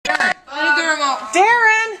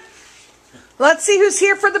Let's see who's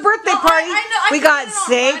here for the birthday party. We got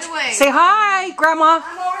Zaytrick. Right Say hi, Grandma.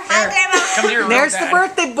 Hi, Grandma. Come here. There's the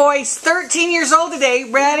birthday boy. He's 13 years old today.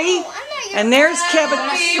 Ready? And there's Kevin.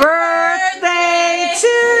 Birthday to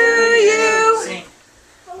you.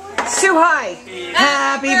 Sue, hi.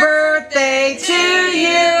 Happy birthday to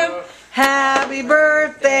you. Happy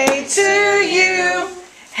birthday to you.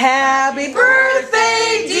 Happy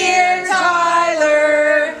birthday, dear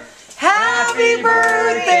Tyler. Happy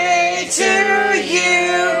birthday to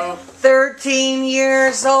you. 13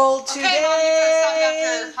 years old today.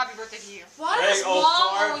 Okay, happy birthday to you. Why does Mom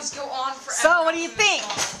always go on forever? So, what do you think?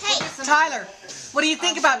 Hey, Tyler, what do you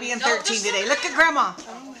think about being 13 today? Look at Grandma.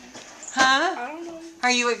 Huh? I don't know.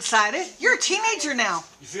 Are you excited? You're a teenager now.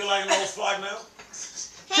 You feel like an old flag now?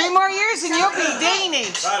 3 more years and you'll be dating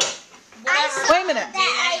age. Tyler. Wait a minute.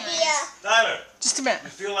 That idea. Tyler. Just a minute. You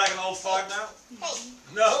feel like an old flag now? Hey.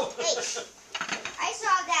 No? Hey. I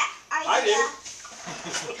saw that idea. I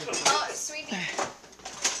did. Oh, sweetie.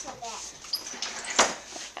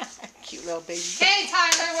 Cute little baby. Hey,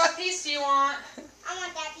 Tyler, what piece do you want? I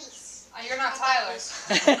want that piece. Oh, you're not Tyler's.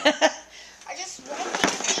 I just want to take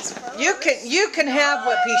a piece first. You can have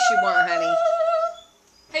what piece you want, honey.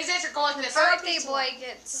 Hey, Zaytrick, go like this. Birthday boy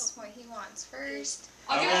gets what he wants first.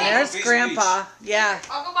 I'll give you There's Grandpa. Yeah.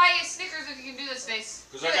 I'll go buy you Snickers if you can do this face.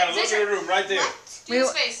 Because I got a little room right there. Do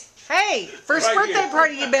this face. Hey, first Right birthday here.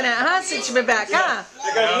 party you've been at, huh? Since you've been back, huh?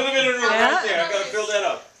 I got a little bit of room Yeah. right there. I got to fill that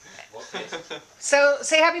up. So,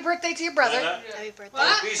 say happy birthday to your brother. Happy birthday.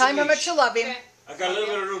 What? Piece Tell of him how much each. you love him. Okay. I got a little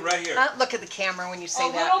bit of room right here. Look at the camera when you say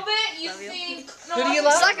A that. little bit? You think... No, Who do you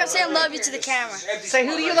It's love? like I'm saying love you to the camera. Empty Say,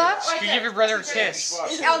 who spot do you right love? Right You there. give your brother a kiss.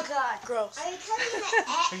 Oh God. Gross. Are you cutting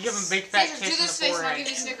the X? You give him a big fat Zaytrick, do kiss in this the face and I'll give forehead.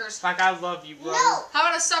 you Snickers. Like I love you, brother. No. How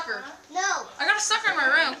about a sucker? No. I got a sucker in my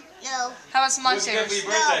room. No. How about some What's it gonna be lightsabers?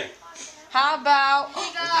 your birthday? How about...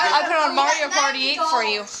 I put on Mario Party 8 for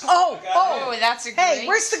you. Oh, Oh, that's a great... hey,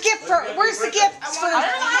 where's the gift for? Where's the gift for?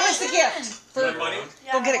 Where's the gift? You want money?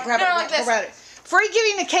 Go get it, grab it, No, like go this. grab it. Before you give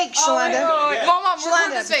him the cake, Oh, wait, Shalonda. wait, wait. Mom, record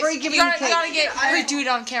Shalonda, this face. before you give You him the gotta, cake. you gotta get... Do it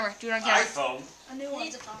on camera. Do it on camera. iPhone. A new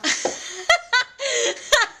one's a phone.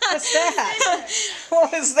 What's that?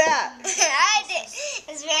 What was that? I did.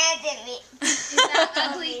 It's randomly. That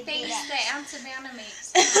ugly face that Aunt Savannah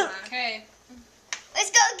makes. Okay. Let's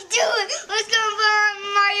go do it. Let's go for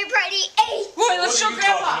Mario Party 8. Wait, let's What show are you talking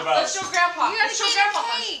Grandpa. about? Let's show Grandpa. You Let's gotta show get Grandpa.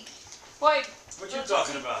 a cake. Wait. What you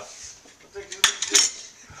talking about?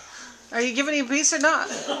 Are you giving him a piece or not?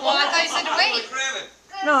 Well, I thought you said to wait. Grab it.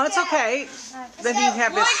 No, it's okay. Then you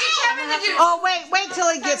have Well, this. I get Kevin to do. Oh, wait till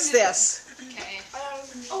he gets this. Okay.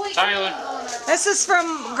 Oh wait. Tyler. This is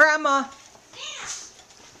from Grandma.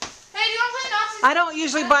 Hey, do you want to play Nazis? I don't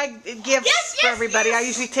usually buy gifts Yes, for yes, everybody. yes. I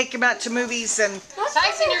usually take them out to movies and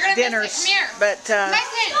Tyson, you're gonna dinners. miss it. Come here. But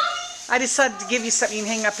Tyson. I decided to give you something you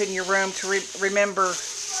can hang up in your room to remember me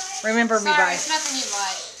Sorry, by. it's nothing you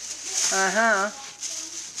like. Uh-huh.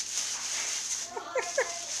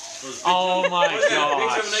 Oh my What's that? A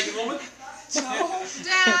picture of a gosh. naked woman?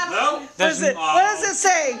 Dad. No? What does it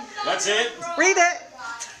say? That's it? Read it.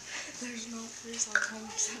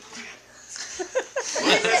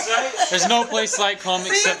 What does that say? There's no place like home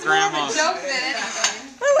except Grandma's. Joke than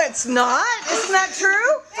anything. No, it's not. Isn't that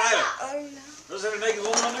true? Tyler. Does there have a naked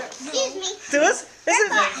woman on there? Excuse me.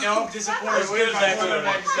 Isn't No, disappointed. That's good back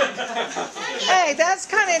there. Hey, that's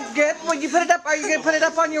kind of good. When you put it up, are you going to put it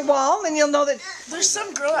up on your wall? And you'll know that. There's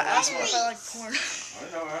some girl that asked me if I like porn.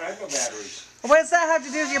 I know, I have no batteries. What does that have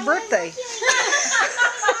to do with your birthday?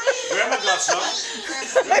 Grandma got some.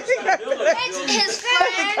 I think I better, His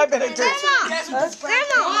I better do it.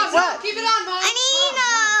 Grandma. Mom, What? keep it on, Mom. I need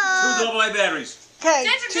Two AA batteries. Okay,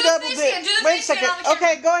 Zaytrick, two do the double face D. again, do the Wait a face again second. on the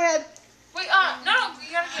camera. Okay, go ahead. Wait, no,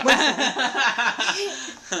 you gotta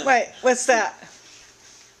get Wait, what's that?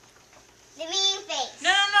 the mean face.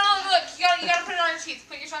 No, look, you gotta put it on your teeth.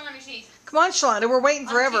 Put your tongue on your teeth. Come on, Shalonda, we're waiting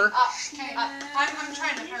forever. Okay, I'm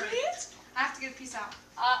trying to hurry. I have to get a piece out.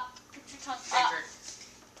 Put your tongue up.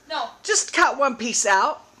 No, Just cut one piece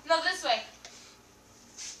out. no, this way.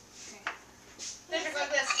 Zaytrick,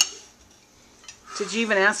 like this. Did you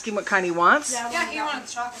even ask him what kind he wants? Yeah, he wanted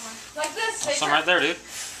the chocolate one. Like this, Zaytrick. Some right there, dude.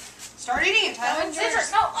 Start eating it, Tyler.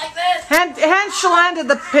 Zaytrick, no, like this. Hand Shalonda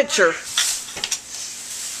the picture.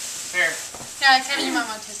 Here. Yeah, Kevin, you might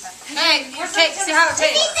want to taste that. Hey, take, see how it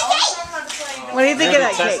tastes. What do you think of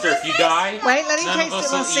that Tester, cake? if you die, Wait, let him none taste of it.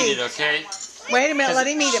 us We'll will see. eat it, okay? Wait a minute, let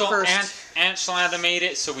him eat it first. Aunt Shalanda made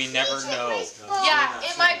it, so we never know. Yeah,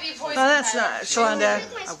 it might be poison. No, that's Tyler. not Shalonda.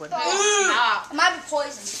 I wouldn't. Stop. It might be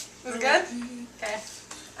poison. Is it good? Okay.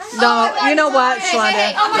 No, you know what,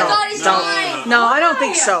 Shalonda? Oh my God, he's Don't. dying. No, I don't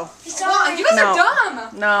think so. Come on, you guys are dumb.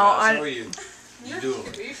 No, So I. are you. You do.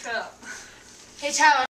 Beefed up. Hey, Tyler.